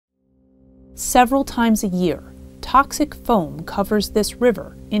Several times a year, toxic foam covers this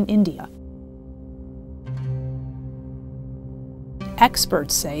river in India.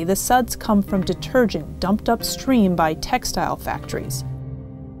 Experts say the suds come from detergent dumped upstream by textile factories.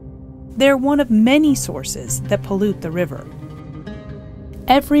 They're one of many sources that pollute the river.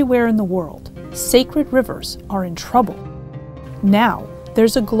 Everywhere in the world, sacred rivers are in trouble. Now,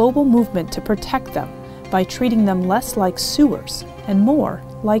 there's a global movement to protect them by treating them less like sewers and more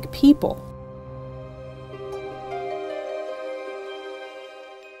like people.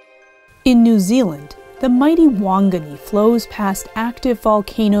 In New Zealand, the mighty Whanganui flows past active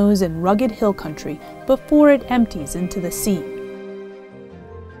volcanoes and rugged hill country before it empties into the sea.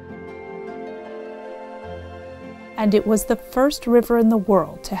 And it was the first river in the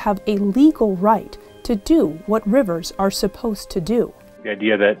world to have a legal right to do what rivers are supposed to do. The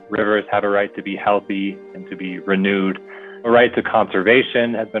idea that rivers have a right to be healthy and to be renewed, a right to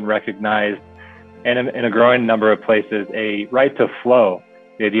conservation has been recognized, and in a growing number of places, a right to flow.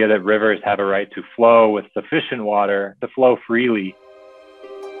 The idea that rivers have a right to flow with sufficient water, to flow freely.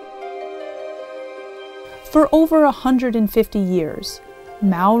 For over 150 years,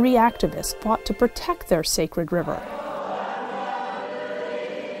 Maori activists fought to protect their sacred river.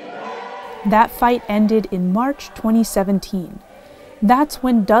 That fight ended in March 2017. That's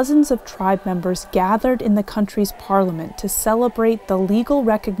when dozens of tribe members gathered in the country's parliament to celebrate the legal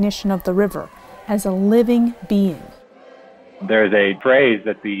recognition of the river as a living being. There's a phrase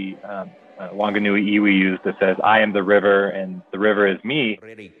that the Wanganui iwi used that says, "I am the river and the river is me."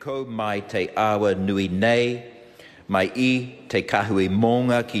 Ko mai te awa nui nei, mai I te kahui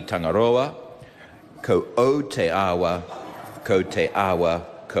monga ki Tangaroa, ko o te awa, ko te awa,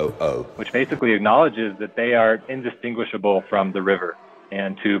 ko o. Which basically acknowledges that they are indistinguishable from the river.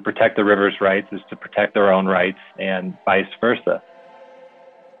 And to protect the river's rights is to protect their own rights and vice versa.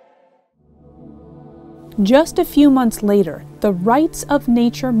 Just a few months later, the Rights of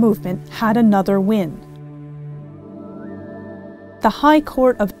Nature movement had another win. The High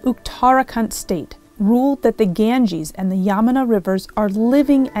Court of Uttarakhand State ruled that the Ganges and the Yamuna rivers are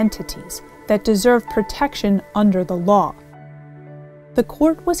living entities that deserve protection under the law. The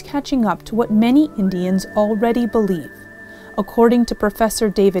court was catching up to what many Indians already believe. According to Professor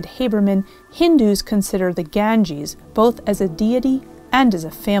David Haberman, Hindus consider the Ganges both as a deity and as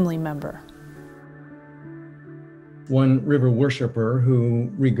a family member. One river worshiper who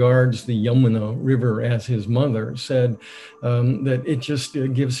regards the Yamuna River as his mother said that it just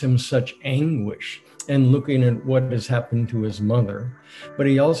gives him such anguish and looking at what has happened to his mother. But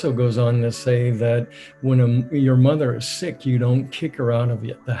he also goes on to say that when your mother is sick, you don't kick her out of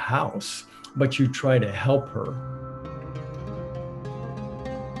the house, but you try to help her.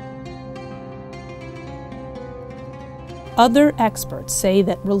 Other experts say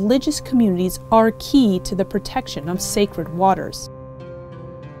that religious communities are key to the protection of sacred waters.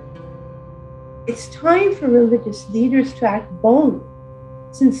 It's time for religious leaders to act bold,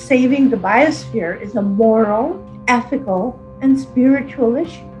 since saving the biosphere is a moral, ethical, and spiritual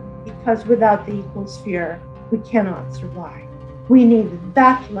issue. Because without the ecosphere, we cannot survive. We need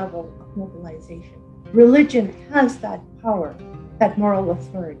that level of mobilization. Religion has that power, that moral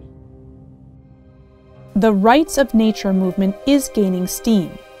authority. The Rights of Nature movement is gaining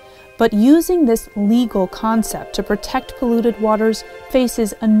steam, but using this legal concept to protect polluted waters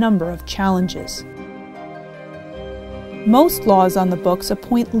faces a number of challenges. Most laws on the books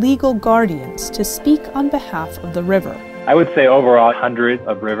appoint legal guardians to speak on behalf of the river. I would say overall hundreds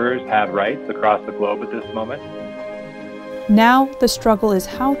of rivers have rights across the globe at this moment. Now the struggle is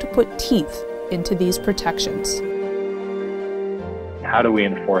how to put teeth into these protections. How do we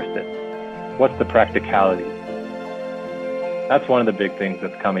enforce it? What's the practicality? That's one of the big things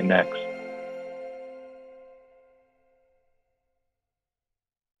that's coming next.